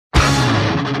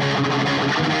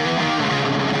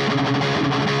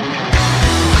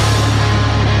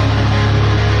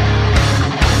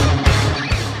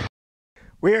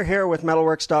We are here with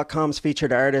Metalworx.com's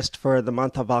featured artist for the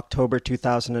month of October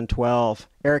 2012,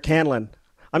 Eric Hanlon.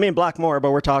 I mean Blackmore, but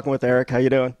we're talking with Eric. How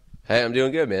you doing? Hey, I'm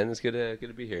doing good, man. It's good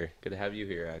to be here. Good to have you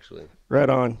here, actually. Right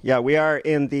on. Yeah, we are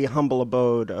in the humble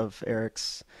abode of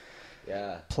Eric's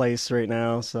place right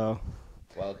now. So,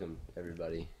 welcome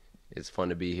everybody. It's fun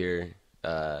to be here.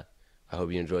 I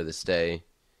hope you enjoy the stay.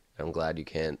 I'm glad you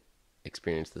can't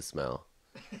experience the smell.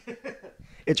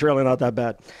 It's really not that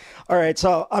bad. All right,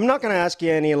 so I'm not going to ask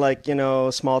you any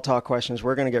small talk questions.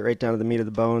 We're going to get right down to the meat of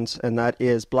the bones, and that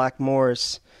is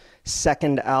Blackmore's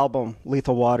second album,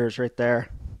 Lethal Waters, right there.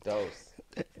 Dose.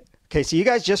 Okay, so you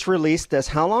guys just released this.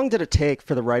 How long did it take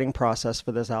for the writing process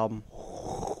for this album?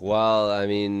 Well, I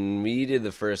mean, we did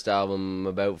the first album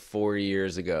about 4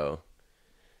 years ago.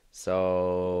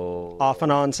 So... Off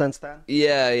and on since then?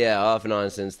 Yeah, off and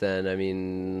on since then. I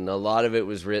mean, a lot of it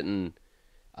was written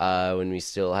when we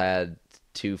still had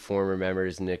two former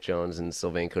members, Nick Jones and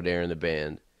Sylvain Coder, in the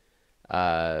band.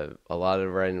 A lot of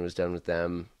the writing was done with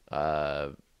them,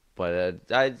 but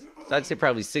I'd say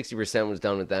probably 60% was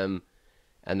done with them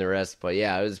and the rest. But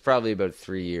yeah, it was probably about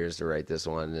 3 years to write this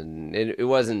one, and it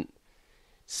wasn't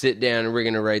sit down and we're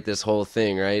going to write this whole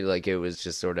thing, right? Like, it was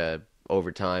just sort of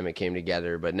over time it came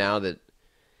together. But now that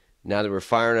we're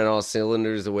firing on all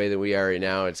cylinders the way that we are right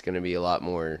now, it's going to be a lot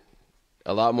more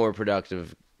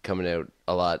productive, coming out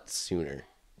a lot sooner.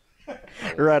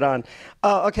 Right on.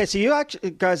 Okay, so you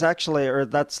guys actually, or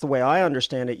that's the way I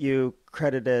understand it, you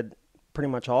credited pretty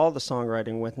much all the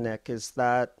songwriting with Nick. Is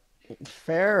that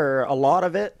fair, or a lot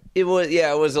of it? It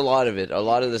was a lot of it. A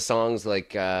lot of the songs,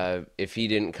 like, if he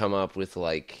didn't come up with,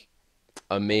 like,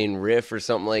 a main riff or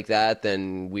something like that,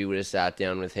 then we would have sat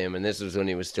down with him, and this was when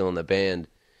he was still in the band,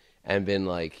 and been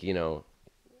like,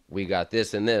 we got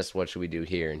this and this, what should we do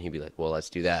here? And he'd be like, well,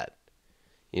 let's do that.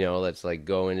 Let's, like,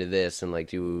 go into this and, like,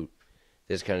 do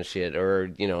this kind of shit.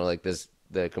 Or, like,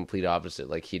 the complete opposite.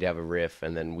 Like, he'd have a riff,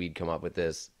 and then we'd come up with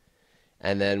this.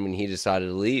 And then when he decided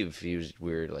to leave,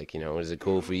 we were like, is it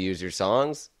cool if we use your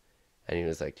songs? And he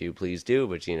was like, please do,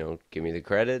 but, give me the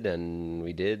credit. And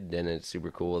we did, and it's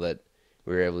super cool that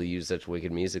we were able to use such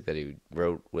wicked music that he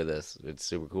wrote with us. It's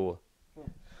super cool.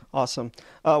 Awesome.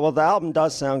 Well, the album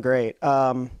does sound great.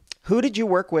 Who did you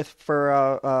work with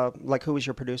for, who was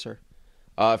your producer?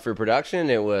 For production,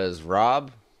 it was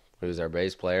Rob, who's our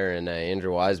bass player, and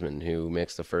Andrew Wiseman, who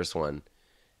mixed the first one.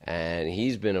 And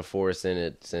he's been a force in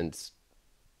it since,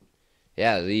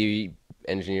 he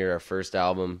engineered our first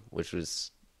album, which was,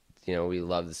 we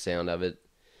love the sound of it.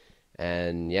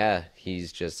 And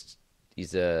he's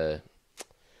a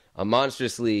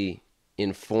monstrously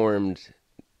informed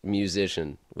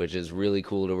musician, which is really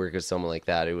cool to work with someone like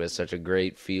that who has such a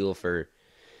great feel for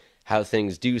how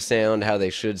things do sound, how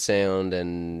they should sound.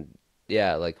 And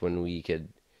like when we could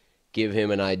give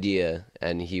him an idea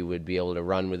and he would be able to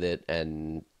run with it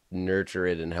and nurture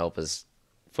it and help us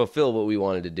fulfill what we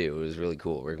wanted to do. It was really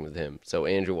cool working with him. So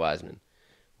Andrew Wiseman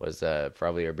was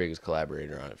probably our biggest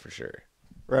collaborator on it for sure.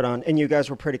 Right on. And you guys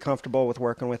were pretty comfortable with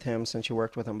working with him since you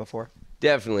worked with him before?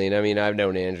 Definitely. And I mean, I've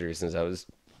known Andrew since I was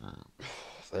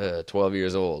 12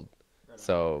 years old.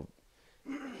 So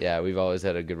we've always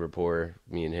had a good rapport,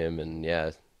 me and him.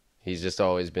 And he's just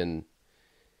always been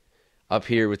up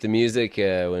here with the music.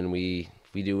 When we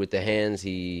do with the hands,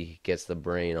 he gets the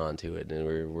brain onto it, and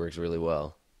it works really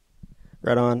well.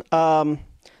 Right on.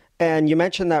 And you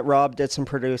mentioned that Rob did some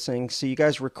producing. So you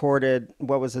guys recorded,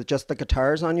 what was it, just the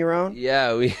guitars on your own?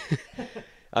 Yeah,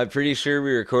 I'm pretty sure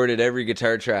we recorded every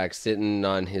guitar track sitting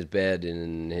on his bed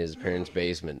in his parents'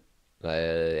 basement.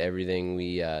 Everything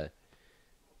we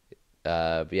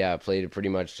played it pretty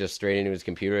much just straight into his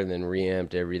computer, and then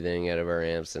reamped everything out of our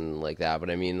amps and like that. But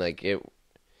I mean, like, it,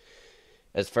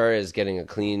 as far as getting a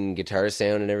clean guitar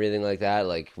sound and everything like that,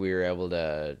 like, we were able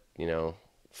to,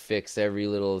 fix every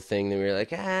little thing that we were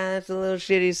like, it's a little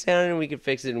shitty sounding, and we could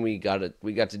fix it, and we got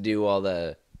to do all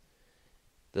the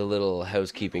little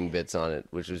housekeeping bits on it,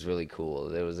 which was really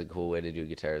cool. It was a cool way to do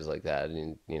guitars like that.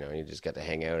 And you just got to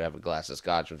hang out, have a glass of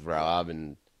scotch with Rob,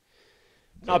 and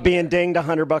not being dinged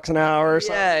 $100 an hour or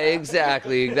something. Yeah,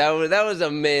 exactly. That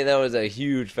was a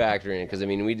huge factor in it, because I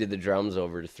mean, we did the drums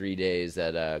over 3 days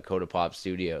at Coda Pop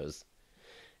Studios,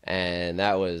 and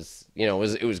that was,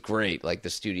 it was great. Like,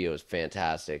 the studio is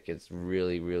fantastic. It's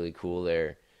really, really cool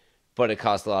there, but it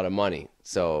cost a lot of money.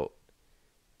 So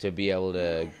to be able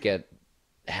to get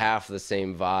half the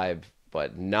same vibe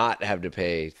but not have to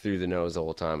pay through the nose the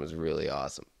whole time was really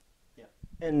awesome. Yeah.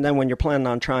 And then when you're planning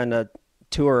on trying to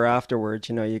tour afterwards,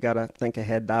 you got to think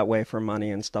ahead that way for money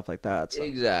and stuff like that. So.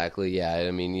 Exactly, yeah. I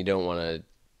mean, you don't want to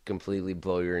completely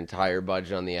blow your entire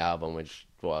budget on the album, which,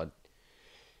 well,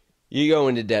 you go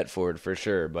into debt for it for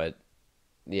sure, but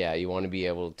yeah, you want to be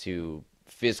able to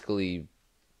fiscally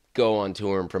go on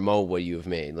tour and promote what you've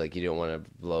made. Like you don't want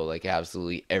to blow like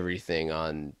absolutely everything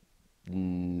on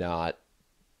not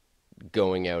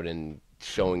going out and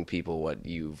showing people what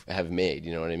you have made.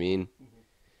 You know what I mean?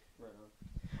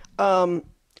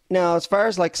 Now, as far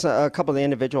as like a couple of the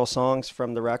individual songs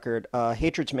from the record,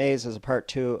 Hatred's Maze is a part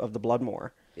 2 of the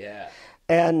Bloodmore. Yeah.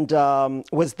 And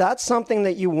was that something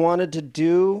that you wanted to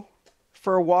do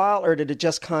for a while, or did it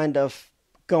just kind of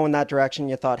go in that direction?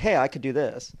 You thought, hey, I could do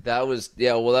this. That was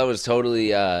that was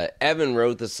totally. Evan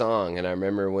wrote the song, and I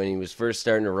remember when he was first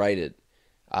starting to write it,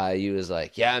 he was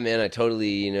like, "Yeah, man, I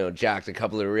totally jacked a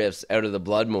couple of riffs out of the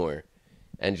Bloodmore."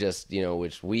 And just,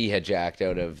 which we had jacked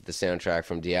out of the soundtrack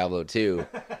from Diablo 2.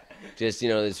 Just,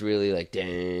 this really like,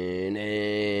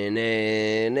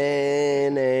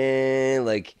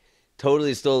 like,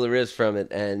 totally stole the riffs from it.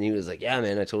 And he was like, yeah,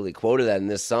 man, I totally quoted that in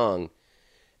this song.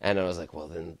 And I was like, well,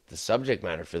 then the subject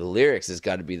matter for the lyrics has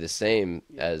got to be the same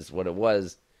as what it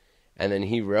was. And then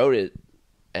he wrote it,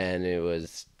 and it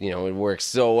was, it worked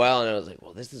so well. And I was like,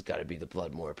 well, this has got to be the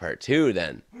Bloodmore Part 2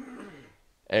 then.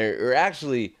 Or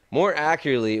actually, more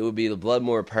accurately, it would be the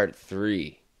Bloodmore Part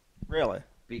 3. Really?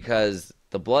 Because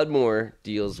the Bloodmore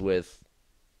deals with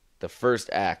the first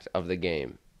act of the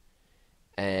game.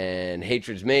 And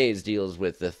Hatred's Maze deals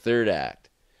with the third act.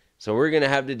 So we're going to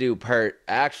have to do Part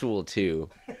Actual 2,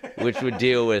 which would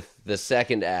deal with the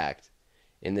second act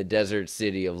in the desert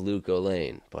city of Luco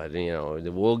Lane. But,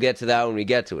 we'll get to that when we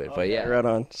get to it. But yeah. Right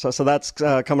on. So that's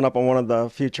coming up on one of the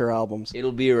future albums.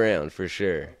 It'll be around for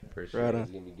sure. For sure. Right on.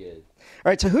 It's going to be good. All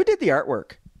right, so who did the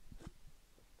artwork?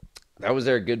 That was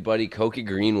our good buddy, Koki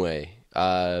Greenway.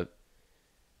 I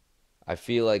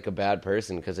feel like a bad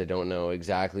person because I don't know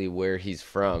exactly where he's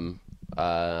from.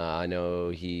 I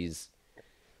know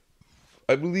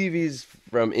I believe he's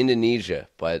from Indonesia,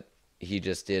 but he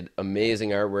just did amazing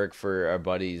artwork for our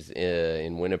buddies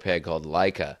in Winnipeg called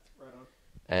Leica. Right on.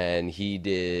 And he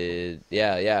did,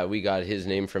 we got his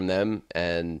name from them.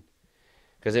 And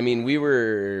because, we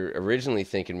were originally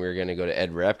thinking we were going to go to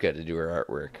Ed Repka to do our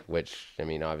artwork, which,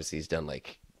 obviously he's done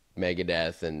like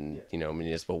Megadeth and,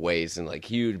 Municipal Waste and like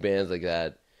huge bands like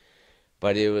that.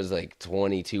 But it was like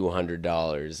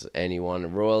 $2,200 and he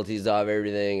wanted royalties off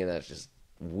everything. And that's just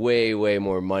way, way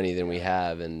more money than we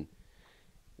have. And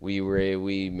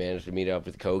we managed to meet up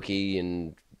with Koki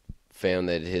and found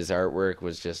that his artwork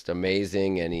was just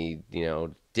amazing. And he,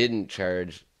 didn't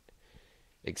charge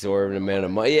exorbitant amount of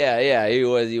money. Yeah, he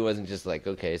wasn't just like,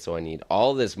 okay, so I need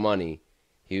all this money.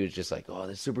 He was just like, oh,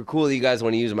 that's super cool that you guys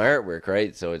want to use my artwork,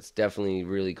 right? So it's definitely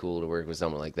really cool to work with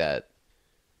someone like that.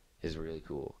 It's really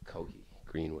cool. Koki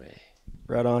Greenway.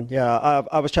 Right on. Yeah,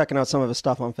 I was checking out some of his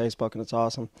stuff on Facebook, and it's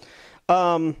awesome.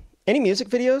 Any music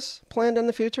videos planned in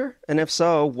the future? And if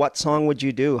so, what song would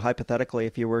you do, hypothetically,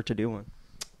 if you were to do one?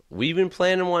 We've been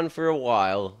planning one for a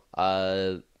while.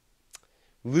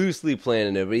 Loosely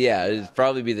planning it, but yeah, it'd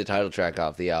probably be the title track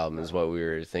off the album is what we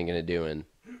were thinking of doing.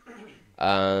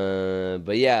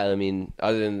 But yeah,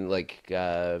 other than like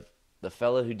the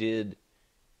fella who did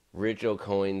Rich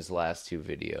O'Coin's last 2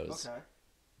 videos,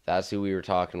 that's who we were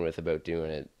talking with about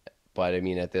doing it. But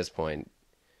at this point,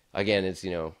 again, it's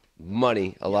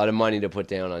money, a lot of money to put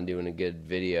down on doing a good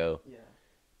video. Yeah.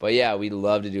 But yeah, we'd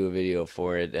love to do a video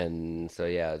for it, and so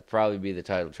yeah, it'd probably be the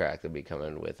title track that we come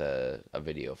in with a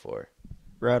video for.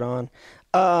 Right on.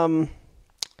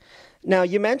 Now,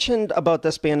 you mentioned about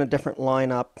this being a different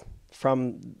lineup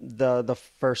from the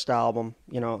first album.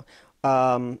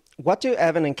 What do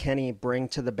Evan and Kenny bring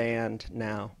to the band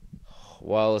now?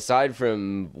 Well, aside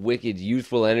from wicked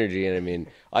youthful energy, and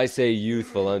I say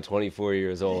youthful, I'm 24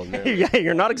 years old. Yeah,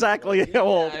 you're not exactly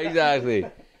old. Yeah, exactly.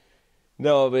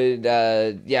 No, but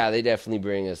they definitely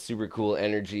bring a super cool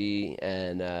energy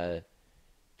and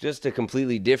just a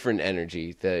completely different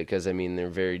energy because, they're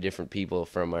very different people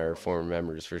from our former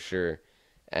members for sure.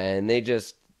 And they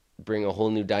just bring a whole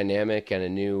new dynamic and a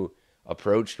new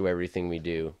approach to everything we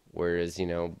do. Whereas,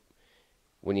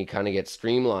 when you kind of get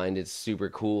streamlined, it's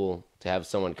super cool to have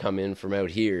someone come in from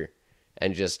out here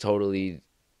and just totally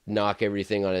knock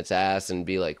everything on its ass and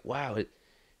be like, wow,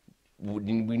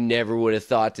 we never would have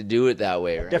thought to do it that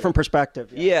way. Right? Different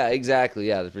perspective. Yeah, exactly.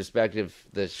 Yeah,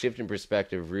 the shift in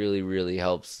perspective really, really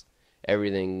helps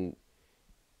everything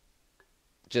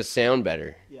just sound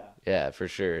better. Yeah, for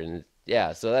sure. And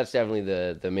yeah, so that's definitely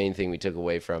the main thing we took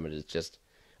away from it is just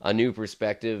a new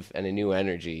perspective and a new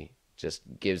energy. Just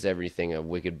gives everything a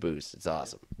wicked boost. It's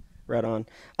awesome. Right on.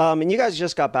 And you guys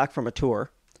just got back from a tour.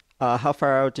 How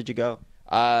far out did you go?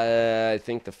 I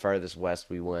think the farthest west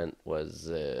we went was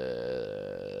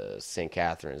St.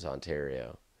 Catharines,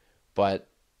 Ontario, But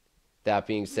that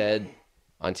being said,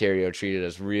 Ontario treated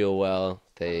us real well.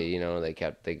 They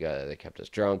kept us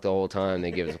drunk the whole time.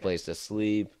 They gave us a place to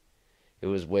sleep. It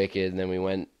was wicked. And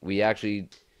then we actually,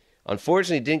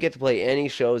 unfortunately, didn't get to play any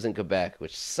shows in Quebec,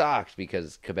 which sucked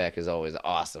because Quebec is always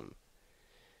awesome.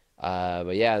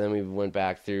 But yeah, then we went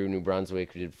back through New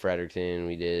Brunswick. We did Fredericton.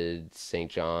 We did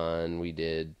St. John. We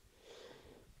did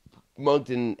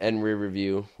Moncton and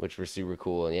Riverview, which were super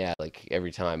cool. And yeah, like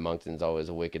every time, Moncton's always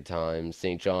a wicked time.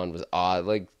 St. John was odd.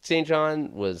 Like St.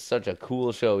 John was such a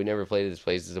cool show. We never played at this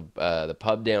place. The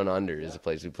Pub Down Under is the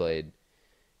place we played.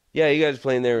 Yeah, you guys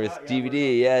playing there with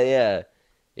DVD.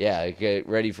 Yeah. Get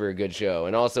ready for a good show,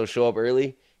 and also show up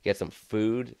early. Get some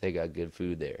food. They got good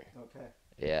food there. Okay.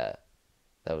 Yeah,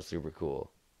 that was super cool.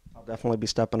 I'll definitely be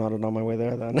stepping on it on my way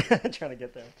there then. Trying to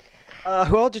get there.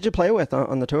 Who else did you play with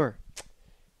on the tour?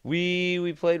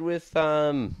 We played with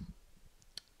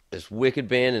this wicked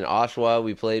band in Oshawa.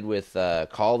 We played with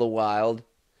Call the Wild.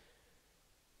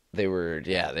 They were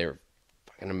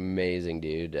fucking amazing,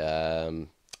 dude.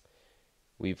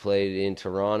 We played in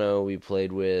Toronto. We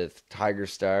played with Tiger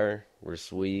Star. We're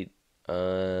sweet. We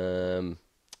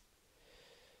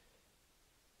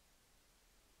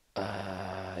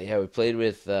played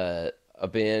with a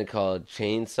band called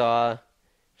Chainsaw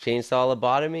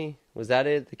Lobotomy. Was that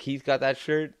it? The Keith got that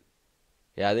shirt?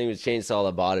 Yeah, I think it was Chainsaw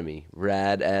Lobotomy.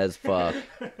 Rad as fuck.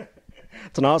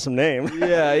 It's an awesome name.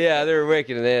 Yeah, they were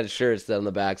wicked, and they had shirts that on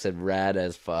the back said rad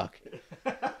as fuck.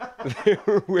 They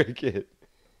were wicked.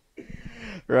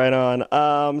 Right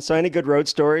on. So any good road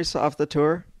stories off the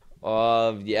tour?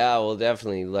 Yeah, well,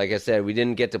 definitely. Like I said, we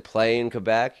didn't get to play in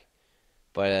Quebec,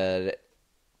 but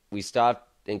we stopped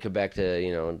in Quebec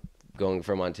to, going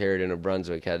from Ontario to New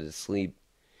Brunswick, had to sleep.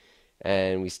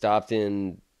 And we stopped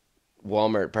in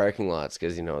Walmart parking lots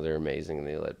because, they're amazing and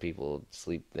they let people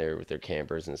sleep there with their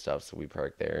campers and stuff. So we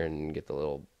parked there and get the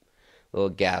little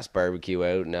gas barbecue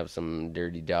out and have some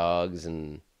dirty dogs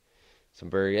and some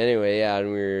burger. Anyway, yeah,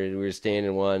 and we were staying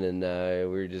in one and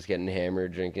we were just getting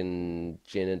hammered, drinking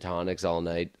gin and tonics all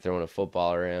night, throwing a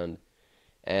football around.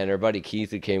 And our buddy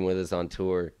Keith, who came with us on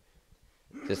tour,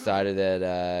 decided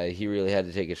that he really had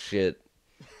to take a shit.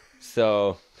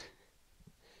 So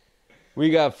we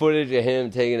got footage of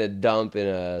him taking a dump in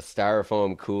a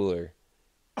styrofoam cooler,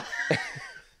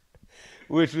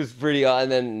 which was pretty odd.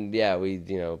 And then, yeah, we,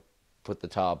 put the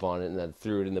top on it and then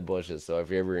threw it in the bushes. So if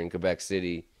you're ever in Quebec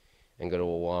City and go to a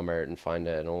Walmart and find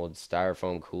an old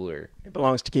styrofoam cooler, it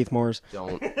belongs to Keith Moore's.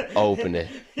 Don't open it.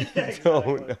 Yeah, exactly.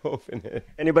 Don't open it.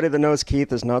 Anybody that knows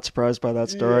Keith is not surprised by that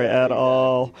story at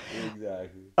all.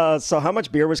 Exactly. So how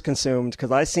much beer was consumed? Because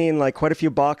I seen like quite a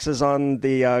few boxes on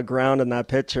the ground in that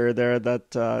picture there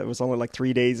that it was only like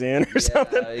 3 days in or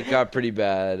something. It got pretty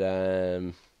bad.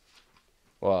 And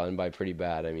by pretty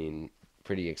bad, I mean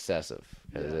pretty excessive.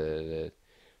 Yeah.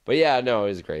 But yeah, no, it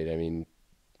was great. I mean,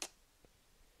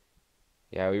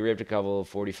 yeah, we ripped a couple of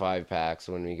 45 packs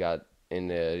when we got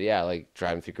into, like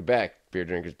driving through Quebec, beer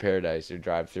drinker's paradise. You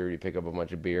drive through, you pick up a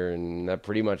bunch of beer, and that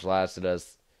pretty much lasted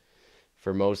us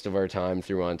for most of our time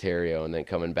through Ontario. And then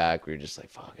coming back, we were just like,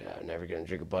 fuck it, I'm never going to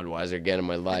drink a Budweiser again in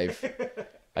my life.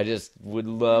 I just would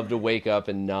love to wake up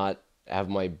and not have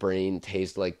my brain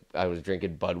taste like I was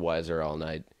drinking Budweiser all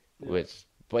night.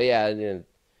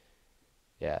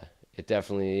 Yeah. It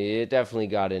definitely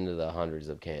got into the hundreds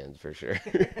of cans for sure.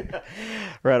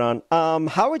 Right on.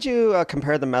 How would you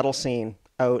compare the metal scene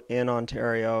out in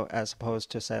Ontario as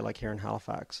opposed to, say, like here in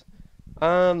Halifax?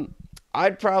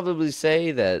 I'd probably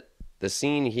say that the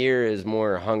scene here is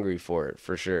more hungry for it,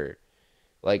 for sure.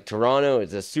 Like Toronto,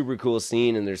 it's a super cool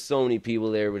scene, and there's so many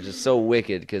people there, which is so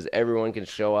wicked because everyone can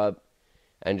show up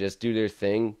and just do their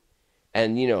thing.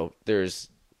 And, there's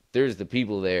the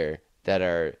people there that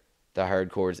are the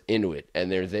hardcores into it, and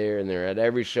they're there and they're at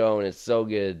every show, and it's so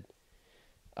good.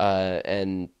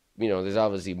 And there's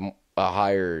obviously a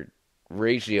higher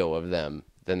ratio of them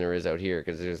than there is out here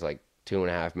because there's like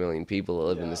 2.5 million people that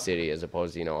live in the city as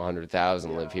opposed to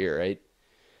 100,000 live here, right?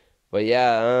 But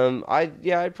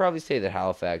I'd probably say that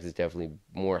Halifax is definitely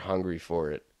more hungry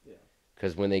for it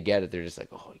because when they get it, they're just like,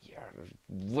 oh yeah,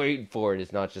 waiting for it.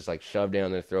 It's not just like shoved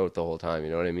down their throat the whole time.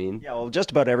 You know what I mean? Yeah, well, just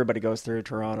about everybody goes through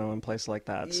Toronto and places like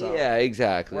that. So yeah,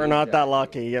 exactly. We're not that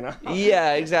lucky,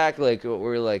 Yeah, exactly. Like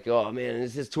we're like, oh man,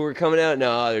 is this tour coming out?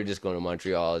 No, they're just going to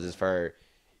Montreal. It's as far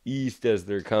east as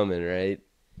they're coming, right?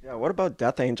 Yeah. What about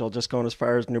Death Angel just going as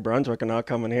far as New Brunswick and not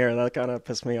coming here? That kind of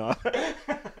pissed me off.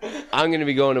 I'm gonna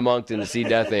be going to Moncton to see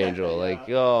Death Angel. Like,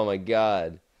 oh my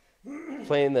god,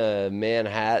 playing the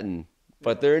Manhattan.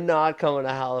 But they're not coming to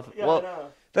Halifax. Yeah,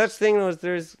 well, that's the thing, though, is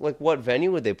there's, like, what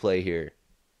venue would they play here?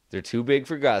 They're too big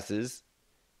for Gus's.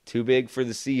 too big for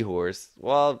the seahorse.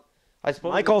 Well, I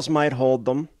suppose Michaels might hold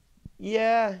them.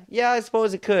 yeah, I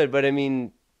suppose it could, but I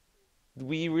mean,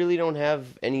 we really don't have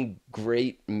any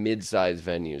great mid-sized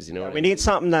venues. You know, what We I need mean?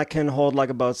 something that can hold like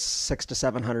about 600 to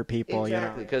 700 people.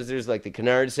 Exactly, because there's like the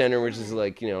Kennard Center, which is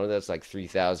like that's like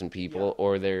 3,000 people,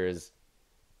 or there's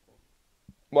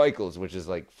Michael's, which is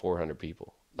like 400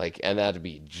 people. Like, and that'd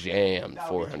be jammed,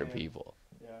 400 people.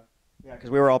 Yeah,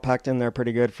 because we were all packed in there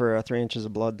pretty good for 3 inches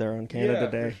of blood there on Canada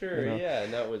Day. For sure. Yeah,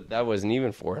 and that wasn't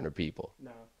even 400 people.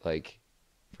 No. Like,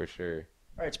 for sure.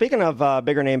 All right. Speaking of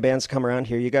bigger name bands come around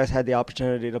here, you guys had the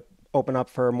opportunity to open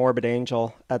up for Morbid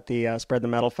Angel at the Spread the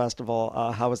Metal Festival.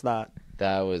 How was that?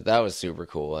 That was super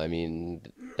cool. I mean,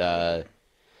 that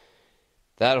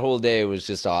whole day was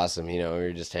just awesome. We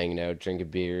were just hanging out, drinking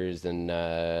beers, and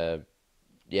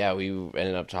yeah, we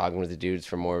ended up talking with the dudes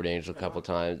from Morbid Angel a couple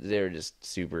times. They were just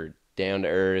super down to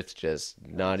earth, just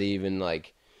not even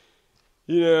like,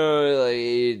 like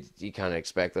you kind of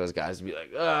expect those guys to be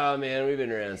like, oh man, we've been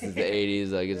around since the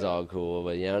 80s, like it's all cool.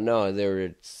 But no, they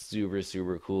were super,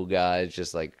 super cool guys,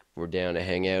 just like we're down to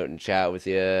hang out and chat with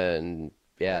you. And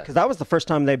yeah. Because that was the first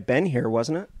time they've been here,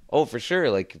 wasn't it? Oh, for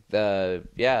sure. Like, Spread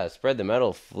the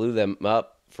Metal flew them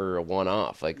up for a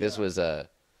one-off. Like, this was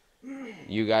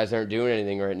you guys aren't doing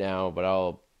anything right now, but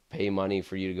I'll pay money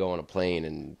for you to go on a plane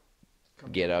and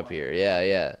get up here.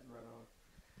 Yeah.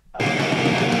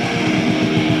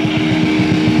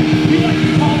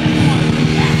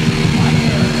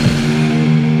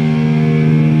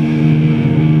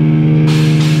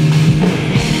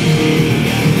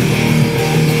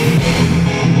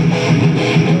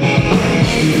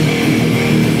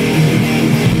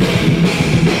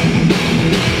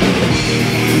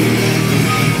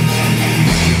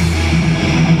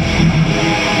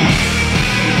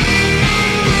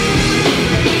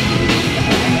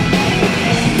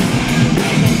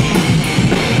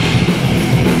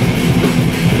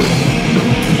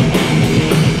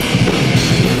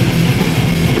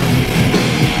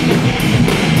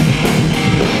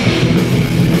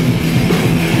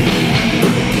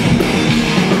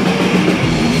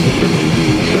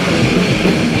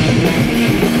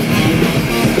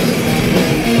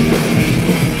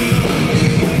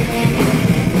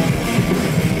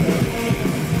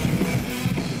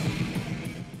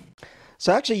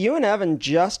 So actually, you and Evan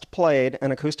just played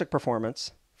an acoustic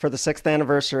performance for the 6th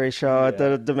anniversary show at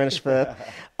the Diminished Fifth.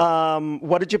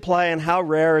 What did you play, and how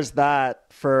rare is that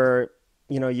for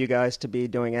you guys to be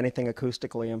doing anything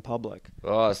acoustically in public?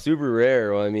 Oh, super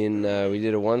rare. Well, I mean, we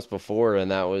did it once before, and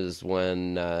that was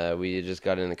when we had just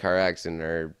got in a car accident.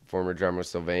 Our former drummer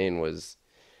Sylvain was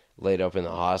laid up in the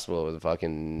hospital with a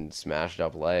fucking smashed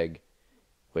up leg,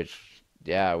 which.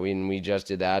 Yeah, we just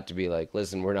did that to be like,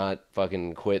 listen, we're not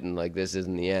fucking quitting. Like, this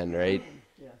isn't the end, right?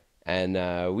 Yeah.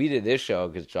 And we did this show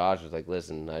because Josh was like,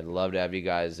 listen, I'd love to have you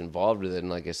guys involved with it. And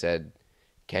like I said,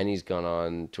 Kenny's gone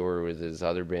on tour with his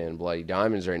other band, Bloody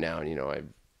Diamonds, right now. And, I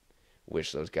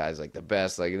wish those guys, like, the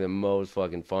best, like, the most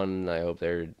fucking fun. I hope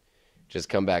they're just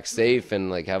come back safe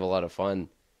and, like, have a lot of fun.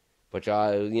 But,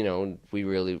 Josh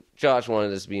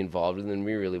wanted us to be involved, and then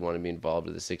we really want to be involved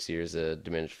with the 6 years of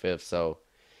Diminished Fifth. So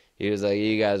he was like,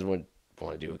 you guys want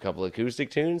to do a couple acoustic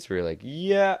tunes? We were like,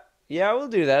 yeah, we'll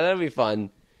do that. That'll be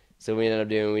fun. So we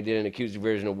did an acoustic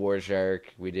version of War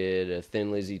Shark. We did a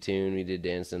Thin Lizzy tune. We did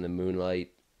Dance in the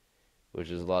Moonlight, which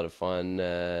was a lot of fun.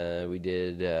 We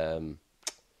did...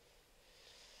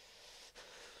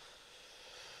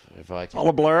 All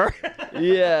a blur.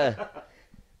 Yeah.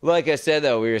 Like I said,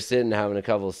 though, we were sitting having a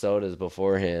couple of sodas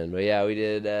beforehand. But yeah, we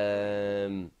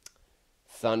did...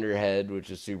 Thunderhead, which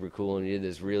was super cool, and we did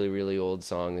this really, really old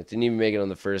song that didn't even make it on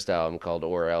the first album called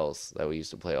Or Else that we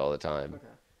used to play all the time.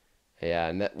 Okay. Yeah,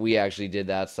 and we actually did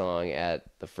that song at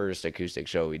the first acoustic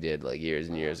show we did like years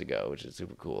and years ago, which is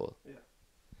super cool. Yeah.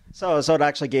 So it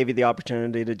actually gave you the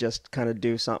opportunity to just kind of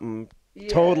do something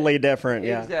totally different.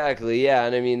 Yeah. Exactly. Yeah,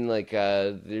 and I mean, like,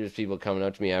 there's people coming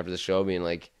up to me after the show being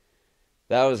like,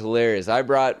 "That was hilarious. I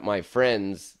brought my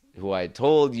friends who I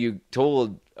told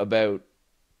about."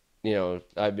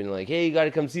 I've been like, hey, you got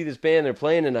to come see this band. They're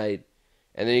playing tonight.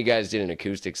 And then you guys did an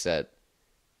acoustic set.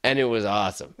 And it was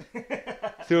awesome.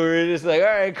 So we were just like, all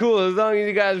right, cool. As long as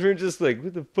you guys weren't just like,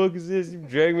 what the fuck is this? You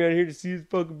dragged me out here to see this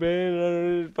fucking band. And I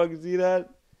don't know to fucking see that.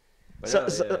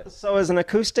 So is an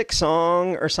acoustic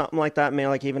song or something like that, maybe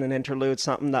like even an interlude,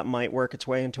 something that might work its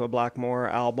way into a Blackmore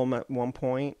album at one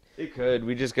point? It could.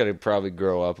 We just got to probably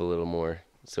grow up a little more.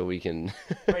 So we can...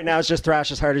 Right now it's just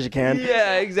thrash as hard as you can.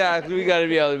 Yeah, exactly. We got to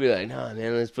be able to be like, no,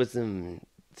 man, let's put some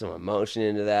emotion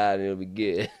into that and it'll be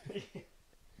good.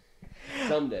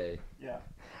 Someday. Yeah.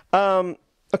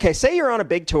 Okay, say you're on a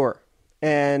big tour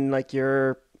and like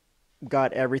you're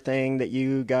got everything that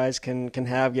you guys can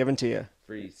have given to you.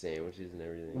 Free sandwiches and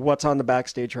everything. What's on the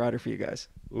backstage rider for you guys?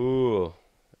 Ooh.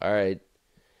 All right.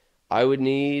 I would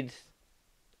need,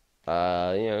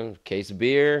 case of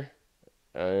beer.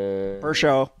 Per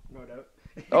show. No doubt.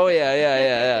 Oh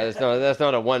yeah. That's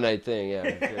not a one night thing.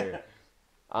 Yeah, for sure.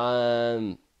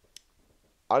 I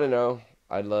don't know.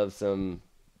 I'd love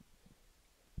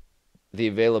the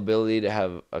availability to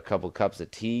have a couple cups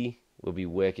of tea would be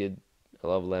wicked. I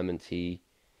love lemon tea.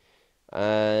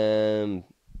 Remember,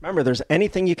 there's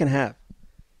anything you can have.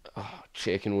 Oh,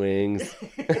 chicken wings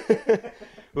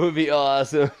would be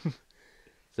awesome.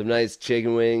 Some nice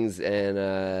chicken wings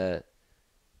and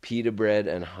pita bread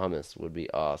and hummus would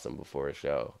be awesome before a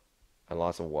show, and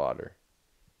lots of water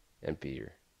and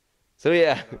beer. So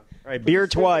yeah, all right, beer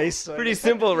twice. Pretty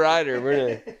simple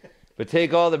rider. But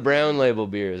take all the brown label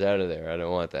beers out of there. I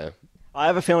don't want them. I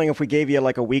have a feeling if we gave you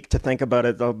like a week to think about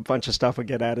it, a bunch of stuff would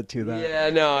get added to that. Yeah,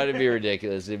 no, it'd be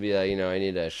ridiculous. It'd be like, I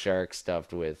need a shark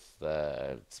stuffed with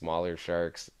smaller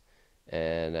sharks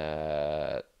and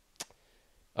a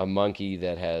monkey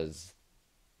that has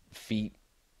feet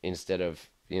instead of,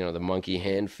 the monkey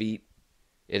hand feet.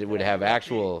 It would have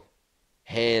actual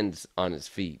hands on its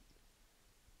feet.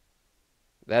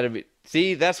 That'd be.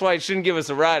 See, that's why it shouldn't give us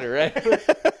a rider, right?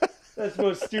 That's the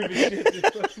most stupid shit you've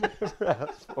ever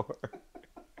asked for.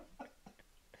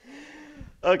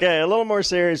 Okay, a little more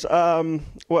serious.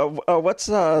 What's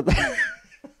Hand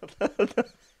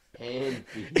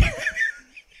feet.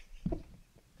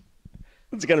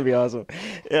 It's gonna be awesome.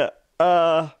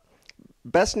 Yeah.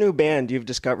 Best new band you've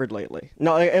discovered lately?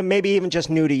 No, and maybe even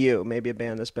just new to you. Maybe a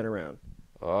band that's been around.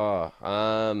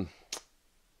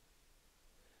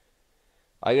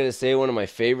 I gotta say one of my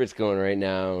favorites going right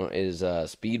now is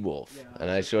Speedwolf,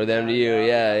 and I showed them to you.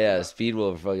 Yeah.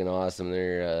 Speedwolf are fucking awesome.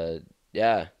 They're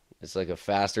it's like a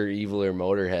faster, eviler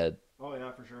Motorhead. Oh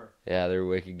yeah, for sure. Yeah, they're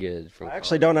wicked good. I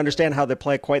actually don't understand how they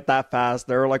play quite that fast.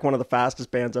 They're like one of the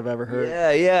fastest bands I've ever heard.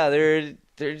 Yeah, they're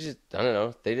just, I don't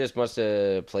know. They just must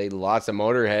have played lots of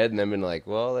Motorhead and then been like,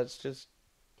 well, let's just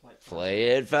play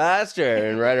it faster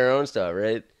and write our own stuff,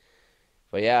 right?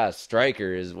 But yeah,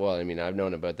 Stryker is, I've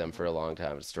known about them for a long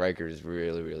time. Stryker is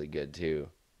really, really good too.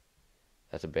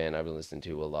 That's a band I've been listening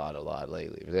to a lot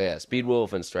lately. But yeah,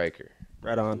 Speedwolf and Stryker.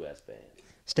 Right on. US band.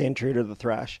 Staying true to the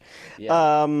thrash.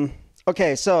 Yeah.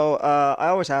 Okay, so I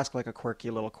always ask like a quirky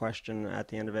little question at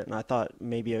the end of it, and I thought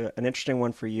maybe an interesting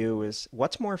one for you is,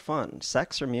 what's more fun,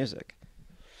 sex or music?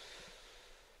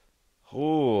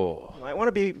 Oh, I want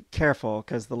to be careful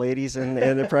because the ladies in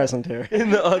the present here.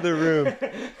 In the other room.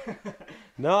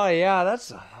 No, yeah,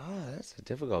 that's a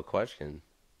difficult question.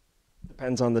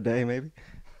 Depends on the day, maybe.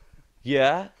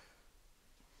 Yeah.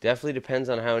 Definitely depends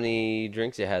on how many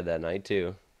drinks you had that night,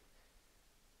 too.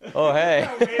 Oh, hey.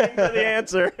 Waiting for the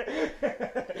answer.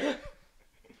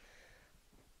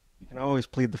 You can always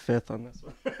plead the fifth on this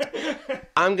one.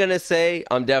 I'm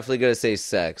definitely going to say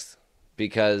sex.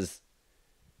 Because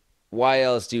why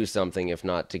else do something if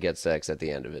not to get sex at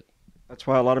the end of it? That's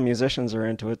why a lot of musicians are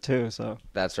into it, too. So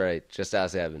That's right. Just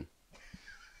ask Evan.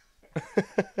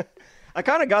 I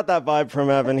kind of got that vibe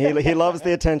from Evan. He loves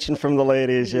the attention from the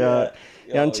ladies, yeah.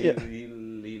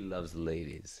 He loves the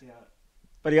ladies. Yeah.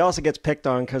 But he also gets picked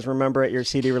on because remember at your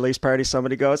CD release party,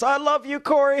 somebody goes, "I love you,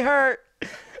 Corey Hart,"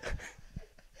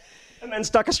 and then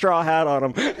stuck a straw hat on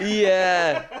him.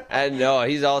 Yeah. And no,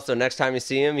 he's also, next time you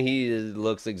see him, he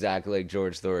looks exactly like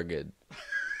George Thorogood.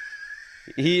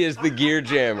 He is the gear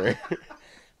jammer. Is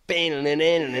he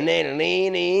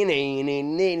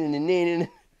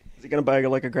gonna buy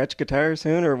like a Gretsch guitar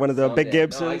soon, or one of the big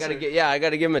Gibsons? No, I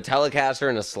gotta give him a Telecaster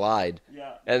and a slide.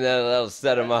 Yeah. And then that'll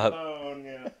set him up.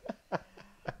 Yeah.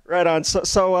 Right on.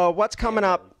 So what's coming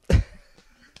up?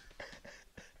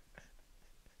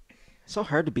 So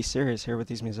hard to be serious here with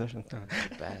these musicians.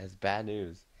 It's bad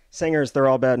news. Singers, they're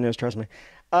all bad news. Trust me.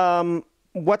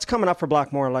 What's coming up for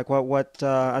Blackmore? Like what?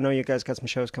 I know you guys got some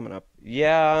shows coming up.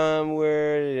 Yeah,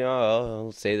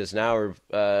 I'll say this now.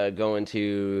 We're going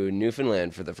to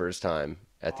Newfoundland for the first time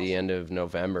at the end of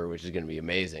November, which is going to be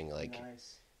amazing.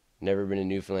 Nice. Never been to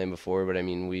Newfoundland before, but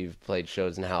we've played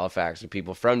shows in Halifax with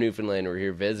people from Newfoundland who are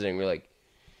here visiting. We're like,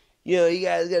 you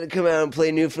guys got to come out and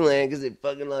play Newfoundland because they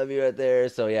fucking love you out there.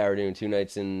 So yeah, we're doing 2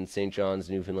 nights in St.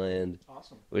 John's, Newfoundland.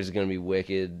 Awesome. Which is going to be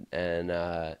wicked. And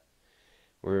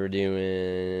we're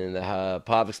doing the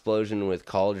Pop Explosion with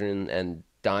Cauldron, and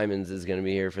Diamonds is going to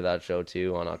be here for that show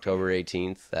too on October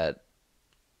 18th at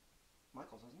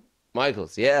Michael's, isn't it?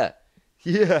 Michael's, yeah.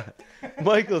 Yeah.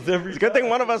 Michael's every It's a good thing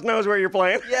one of us knows where you're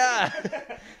playing. Yeah.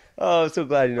 Oh, I'm so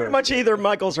glad you know. Pretty much either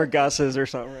Michael's or Gus's or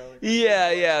something, really.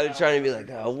 Yeah. They're trying to be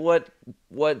like, oh, what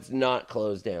what's not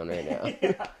closed down right now.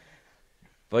 Yeah.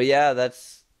 But yeah,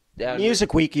 that's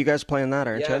Music Week. You guys playing that,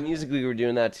 aren't you? Yeah, Music Week. We're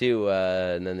doing that too.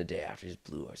 And then the day after is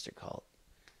Blue Oyster Cult.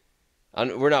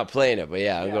 We're not playing it, but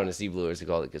yeah, I'm going to see Blue Oyster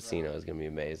Cult at the casino. Right. It's gonna be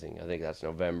amazing. I think that's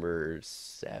November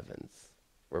 7th.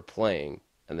 We're playing,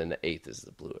 and then the 8th is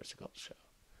the Blue Oyster Cult show.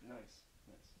 Nice.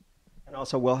 And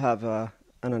also, we'll have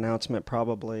an announcement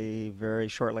probably very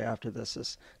shortly after this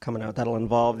is coming out that'll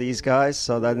involve these guys,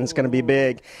 so that it's going to be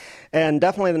big. And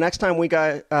definitely the next time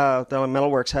the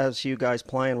Mettalworx has you guys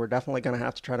playing, we're definitely going to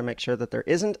have to try to make sure that there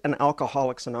isn't an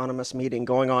Alcoholics Anonymous meeting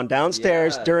going on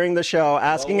downstairs during the show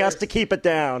asking us to keep it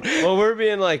down. Well, we're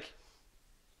being like,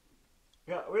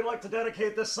 yeah, we'd like to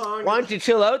dedicate this song. Why don't you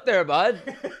chill out there, bud?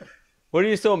 What are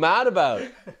you so mad about?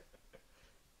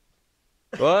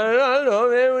 Well, I don't know,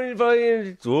 man. When you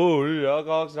fucking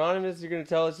Alcoholics Anonymous, you're gonna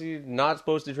tell us you're not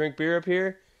supposed to drink beer up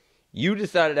here? You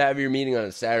decided to have your meeting on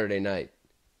a Saturday night.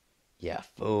 Yeah,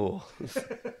 fool.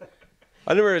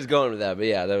 I knew where I was going with that, but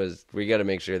yeah, we got to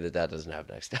make sure that doesn't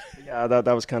happen next time. Yeah, that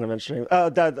was kind of interesting.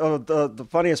 The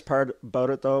funniest part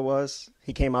about it though was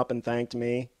he came up and thanked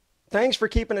me. Thanks for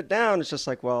keeping it down. It's just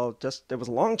like, well, there was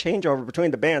a long changeover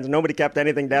between the bands. Nobody kept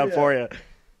anything down for you.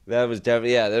 That was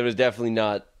definitely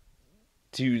not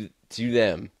to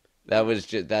them.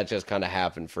 That just kind of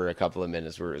happened for a couple of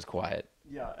minutes where it was quiet.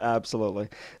 Yeah, absolutely.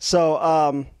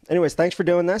 So, anyways, thanks for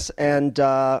doing this, and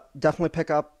definitely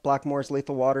pick up Blackmore's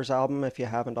Lethal Waters album if you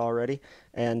haven't already.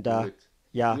 And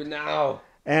yeah, do it now.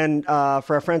 And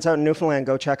for our friends out in Newfoundland,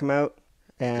 go check them out.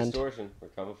 And Distortion, we're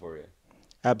coming for you.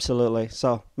 Absolutely.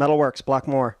 So, Mettalworx,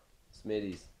 Blackmore.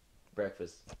 Smitty's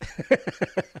breakfast.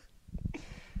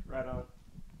 Right on.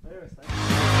 Anyways, thanks.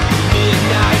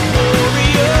 Midnight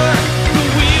warrior, the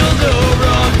wheels of